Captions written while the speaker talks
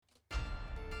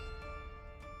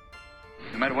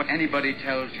matter what anybody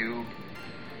tells you,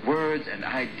 words and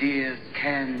ideas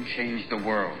can change the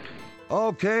world.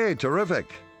 Okay,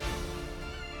 terrific.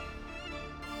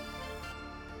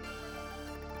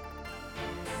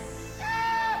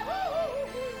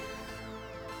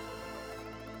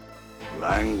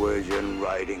 Language and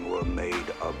writing were made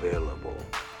available.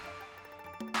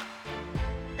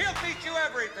 He'll teach you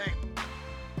everything.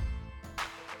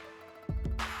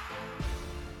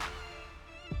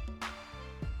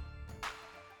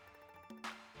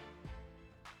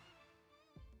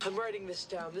 I'm writing this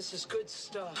down. This is good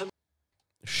stuff.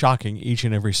 Shocking each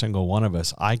and every single one of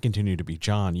us. I continue to be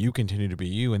John. You continue to be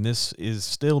you. And this is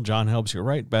still John Helps You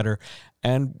Write Better.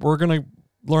 And we're going to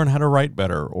learn how to write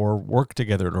better, or work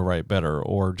together to write better,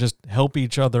 or just help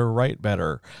each other write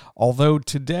better. Although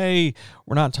today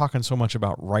we're not talking so much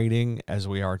about writing as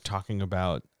we are talking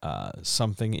about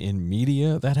something in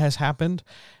media that has happened.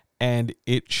 And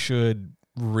it should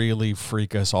really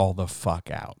freak us all the fuck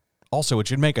out. Also, it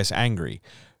should make us angry.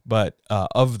 But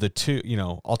of the two,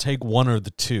 I'll take one or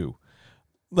the two.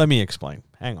 Let me explain.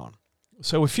 Hang on.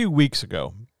 So a few weeks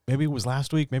ago, maybe it was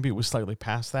last week, maybe it was slightly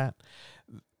past that,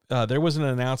 there was an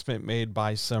announcement made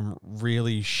by some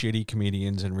really shitty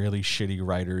comedians and really shitty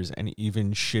writers and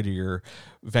even shittier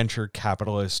venture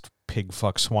capitalist pig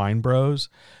fuck swine bros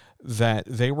that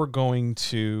they were going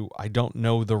to, I don't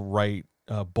know the right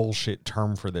bullshit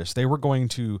term for this, they were going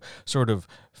to sort of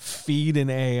feed an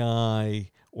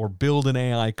AI or build an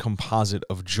AI composite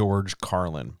of George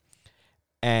Carlin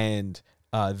and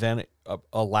then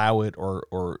allow it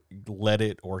or let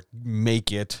it or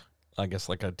make it, I guess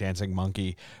like a dancing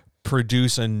monkey,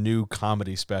 produce a new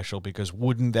comedy special, because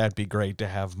wouldn't that be great to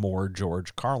have more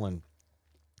George Carlin?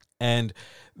 And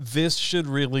this should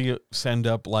really send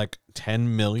up like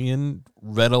 10 million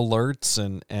red alerts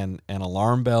and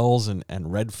alarm bells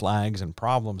and red flags and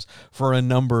problems for a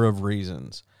number of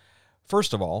reasons.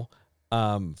 First of all,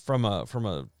 from a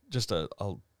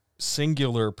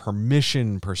singular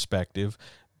permission perspective,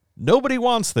 nobody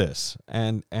wants this.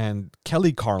 And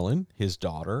Kelly Carlin, his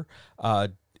daughter,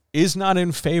 is not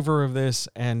in favor of this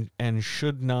and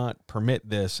should not permit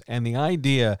this. And the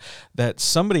idea that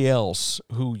somebody else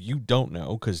who you don't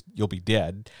know, because you'll be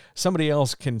dead, somebody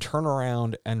else can turn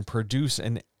around and produce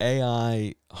an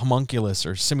AI homunculus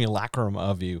or simulacrum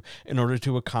of you in order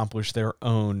to accomplish their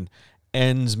own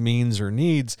ends, means, or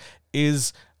needs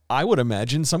is, I would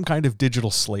imagine, some kind of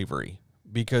digital slavery,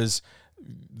 because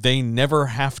they never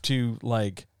have to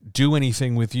do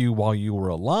anything with you while you were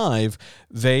alive.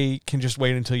 They can just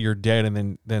wait until you're dead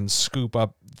and then scoop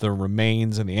up the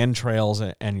remains and the entrails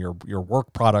and your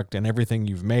work product and everything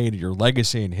you've made, your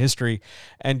legacy and history,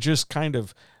 and just kind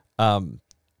of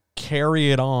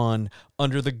carry it on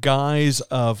under the guise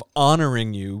of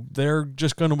honoring you. They're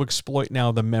just going to exploit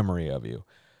now the memory of you.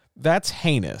 That's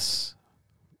heinous.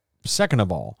 Second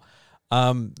of all,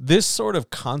 this sort of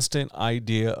constant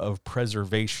idea of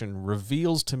preservation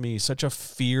reveals to me such a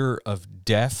fear of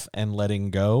death and letting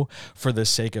go for the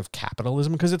sake of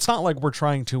capitalism, because it's not like we're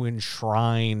trying to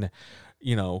enshrine,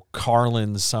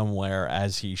 Carlin somewhere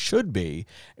as he should be.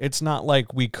 It's not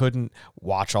like we couldn't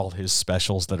watch all his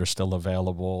specials that are still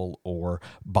available or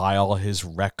buy all his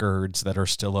records that are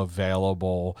still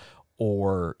available,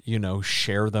 or,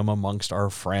 share them amongst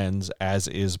our friends as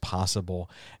is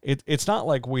possible. It's not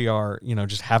like we are,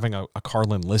 just having a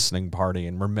Carlin listening party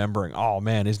and remembering, oh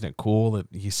man, isn't it cool that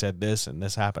he said this and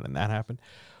this happened and that happened?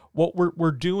 What we're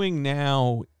doing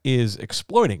now is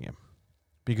exploiting him,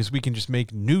 because we can just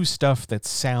make new stuff that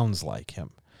sounds like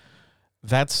him.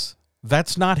 That's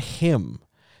not him.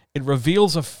 It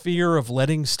reveals a fear of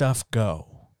letting stuff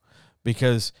go,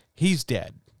 because he's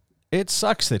dead. It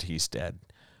sucks that he's dead.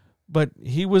 But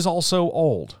he was also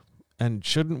old, and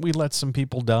shouldn't we let some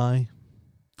people die?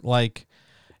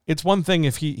 It's one thing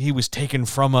if he was taken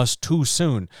from us too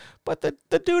soon, but the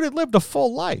dude had lived a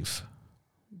full life.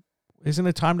 Isn't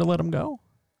it time to let him go?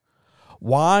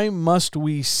 Why must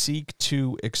we seek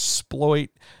to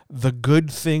exploit the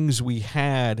good things we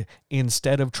had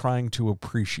instead of trying to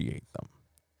appreciate them?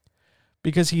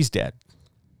 Because he's dead,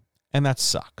 and that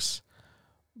sucks.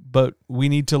 But we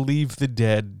need to leave the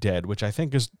dead, which I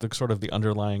think is the sort of the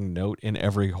underlying note in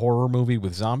every horror movie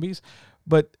with zombies.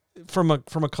 But from a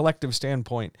collective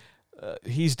standpoint,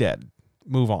 he's dead.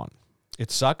 Move on.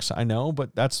 It sucks, I know,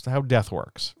 but that's how death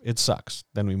works. It sucks.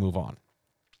 Then we move on.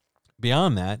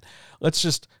 Beyond that, let's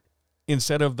just,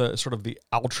 instead of the sort of the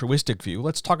altruistic view,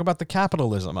 let's talk about the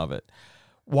capitalism of it.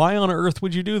 Why on earth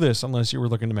would you do this unless you were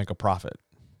looking to make a profit?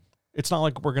 It's not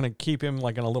like we're going to keep him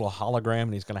like in a little hologram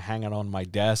and he's going to hang it on my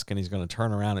desk and he's going to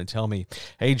turn around and tell me,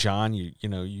 hey, John,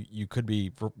 you could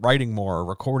be writing more or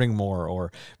recording more,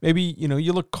 or maybe,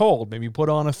 you look cold. Maybe put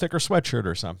on a thicker sweatshirt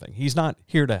or something. He's not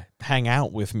here to hang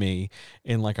out with me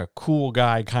in like a cool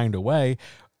guy kind of way.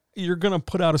 You're going to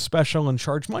put out a special and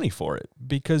charge money for it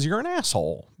because you're an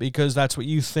asshole, because that's what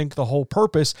you think the whole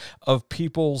purpose of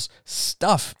people's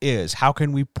stuff is. How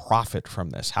can we profit from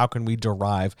this? How can we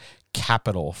derive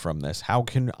capital from this? How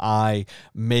can I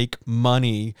make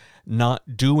money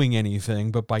not doing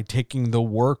anything, but by taking the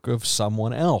work of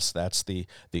someone else? That's the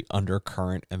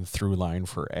undercurrent and through line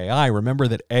for AI. Remember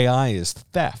that AI is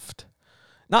theft,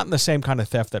 not in the same kind of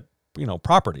theft that,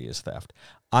 property is theft.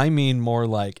 I mean more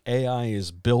like AI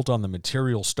is built on the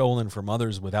material stolen from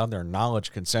others without their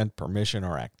knowledge, consent, permission,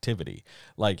 or activity.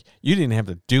 Like, you didn't have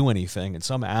to do anything, and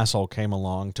some asshole came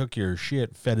along, took your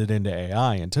shit, fed it into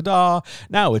AI, and ta-da,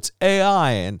 now it's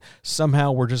AI, and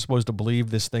somehow we're just supposed to believe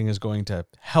this thing is going to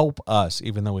help us,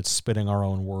 even though it's spitting our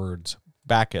own words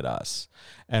back at us.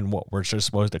 And what, we're just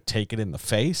supposed to take it in the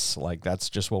face? Like, that's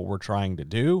just what we're trying to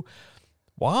do?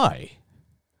 Why?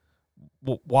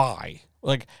 Why?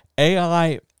 Like,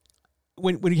 AI,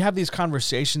 when you have these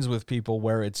conversations with people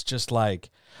where it's just like,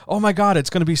 oh my God,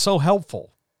 it's going to be so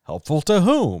helpful. Helpful to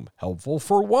whom? Helpful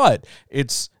for what?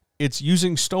 It's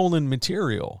using stolen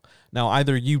material. Now,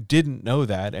 either you didn't know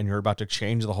that and you're about to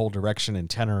change the whole direction and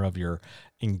tenor of your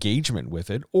engagement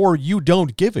with it, or you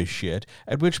don't give a shit,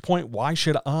 at which point, why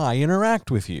should I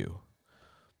interact with you?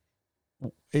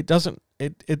 It doesn't,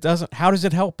 how does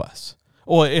it help us?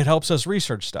 Well, it helps us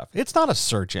research stuff. It's not a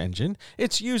search engine.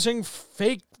 It's using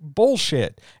fake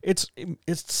bullshit. It's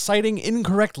citing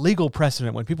incorrect legal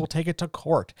precedent when people take it to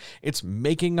court. It's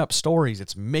making up stories.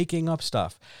 It's making up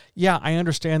stuff. Yeah, I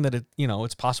understand that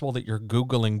it's possible that you're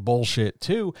Googling bullshit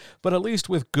too, but at least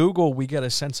with Google, we get a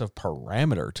sense of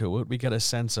parameter to it. We get a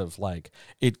sense of like,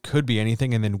 it could be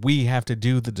anything, and then we have to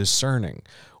do the discerning.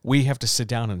 We have to sit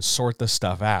down and sort the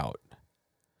stuff out.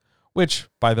 Which,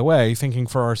 by the way, thinking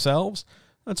for ourselves,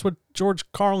 that's what George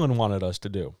Carlin wanted us to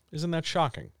do. Isn't that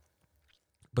shocking?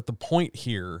 But the point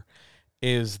here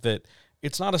is that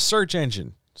it's not a search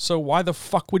engine. So why the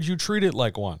fuck would you treat it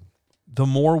like one? The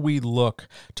more we look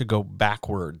to go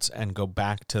backwards and go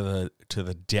back to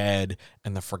the dead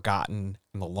and the forgotten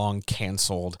and the long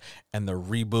canceled and the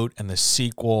reboot and the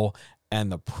sequel and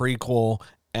the prequel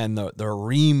and the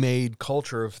remade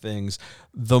culture of things,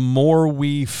 the more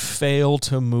we fail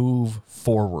to move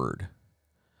forward.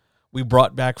 We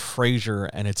brought back Frasier,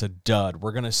 and it's a dud.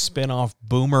 We're going to spin off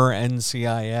Boomer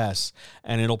NCIS,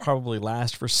 and it'll probably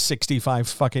last for 65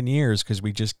 fucking years because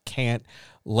we just can't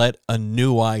let a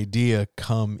new idea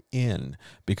come in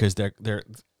because the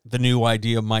new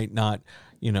idea might not,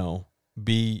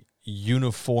 be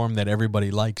uniform that everybody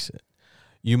likes it.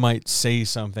 You might say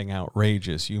something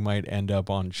outrageous. You might end up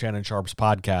on Shannon Sharp's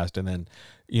podcast and then,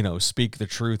 speak the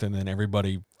truth, and then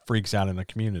everybody freaks out in the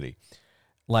community.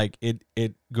 Like,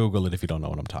 Google it if you don't know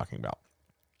what I'm talking about.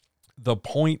 The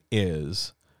point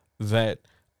is that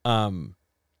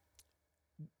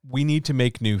we need to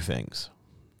make new things.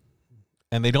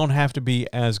 And they don't have to be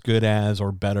as good as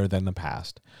or better than the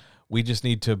past. We just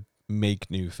need to make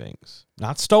new things,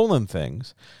 not stolen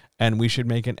things. And we should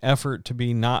make an effort to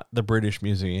be not the British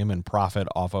Museum and profit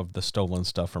off of the stolen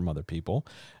stuff from other people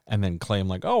and then claim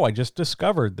like, oh, I just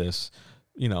discovered this,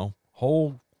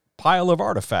 whole pile of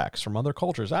artifacts from other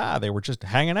cultures. They were just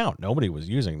hanging out. Nobody was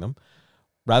using them.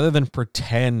 Rather than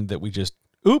pretend that we just,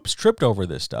 tripped over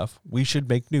this stuff, we should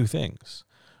make new things.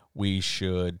 We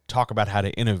should talk about how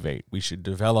to innovate. We should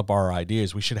develop our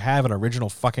ideas. We should have an original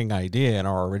fucking idea in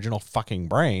our original fucking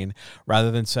brain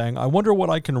rather than saying, I wonder what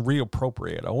I can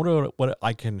reappropriate. I wonder what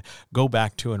I can go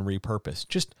back to and repurpose.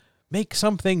 Just make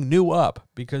something new up,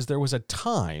 because there was a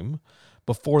time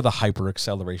before the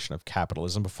hyper-acceleration of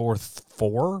capitalism, before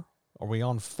are we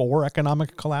on 4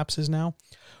 economic collapses now,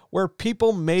 where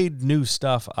people made new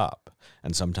stuff up.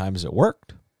 And sometimes it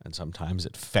worked. And sometimes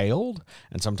it failed,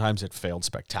 and sometimes it failed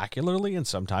spectacularly, and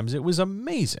sometimes it was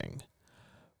amazing.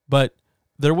 But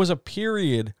there was a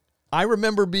period, I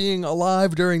remember being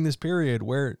alive during this period,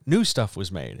 where new stuff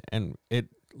was made, and it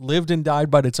lived and died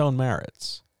by its own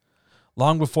merits.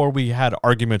 Long before we had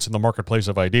arguments in the marketplace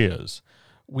of ideas,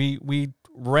 we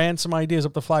ran some ideas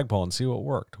up the flagpole and see what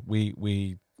worked.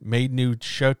 We made new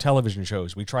television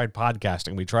shows. We tried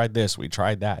podcasting. We tried this. We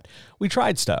tried that. We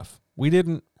tried stuff. We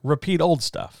didn't repeat old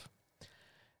stuff.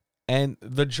 And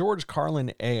the George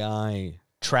Carlin AI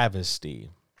travesty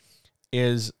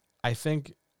is, I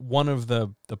think, one of the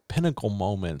pinnacle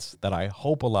moments that I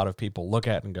hope a lot of people look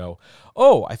at and go,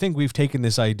 "Oh, I think we've taken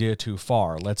this idea too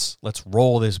far. Let's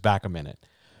roll this back a minute."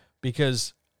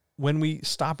 Because when we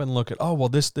stop and look at, oh, well,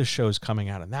 this show's coming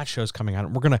out and that show's coming out,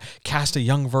 and we're going to cast a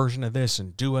young version of this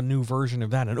and do a new version of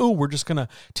that, and oh, we're just going to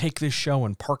take this show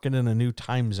and park it in a new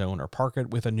time zone or park it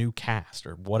with a new cast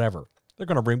or whatever. They're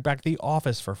going to bring back The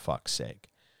Office, for fuck's sake.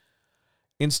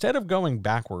 Instead of going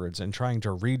backwards and trying to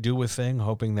redo a thing,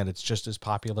 hoping that it's just as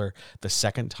popular the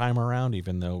second time around,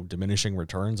 even though diminishing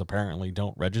returns apparently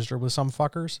don't register with some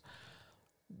fuckers,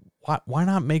 why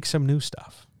not make some new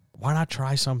stuff? Why not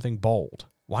try something bold?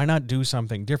 Why not do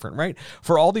something different, right?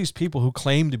 For all these people who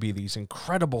claim to be these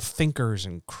incredible thinkers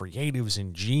and creatives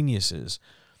and geniuses,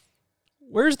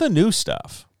 where's the new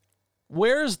stuff?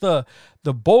 Where's the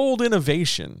bold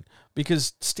innovation?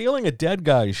 Because stealing a dead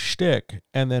guy's shtick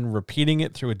and then repeating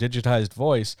it through a digitized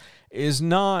voice is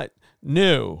not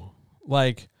new.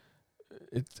 Like,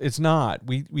 it's not.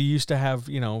 We used to have,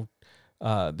 there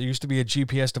used to be a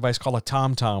GPS device called a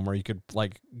TomTom where you could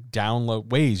like download.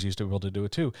 Waze used to be able to do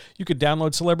it too. You could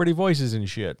download celebrity voices and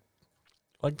shit.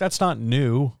 Like, that's not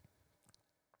new.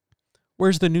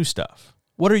 Where's the new stuff?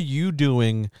 What are you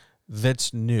doing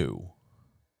that's new?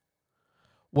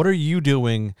 What are you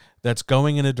doing that's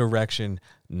going in a direction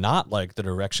not like the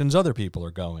directions other people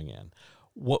are going in?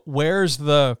 Where's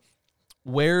the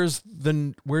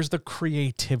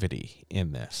creativity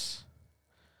in this?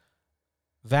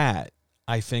 That,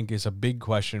 I think, is a big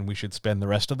question we should spend the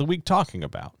rest of the week talking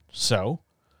about. So,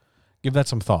 give that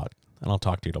some thought, and I'll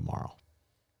talk to you tomorrow.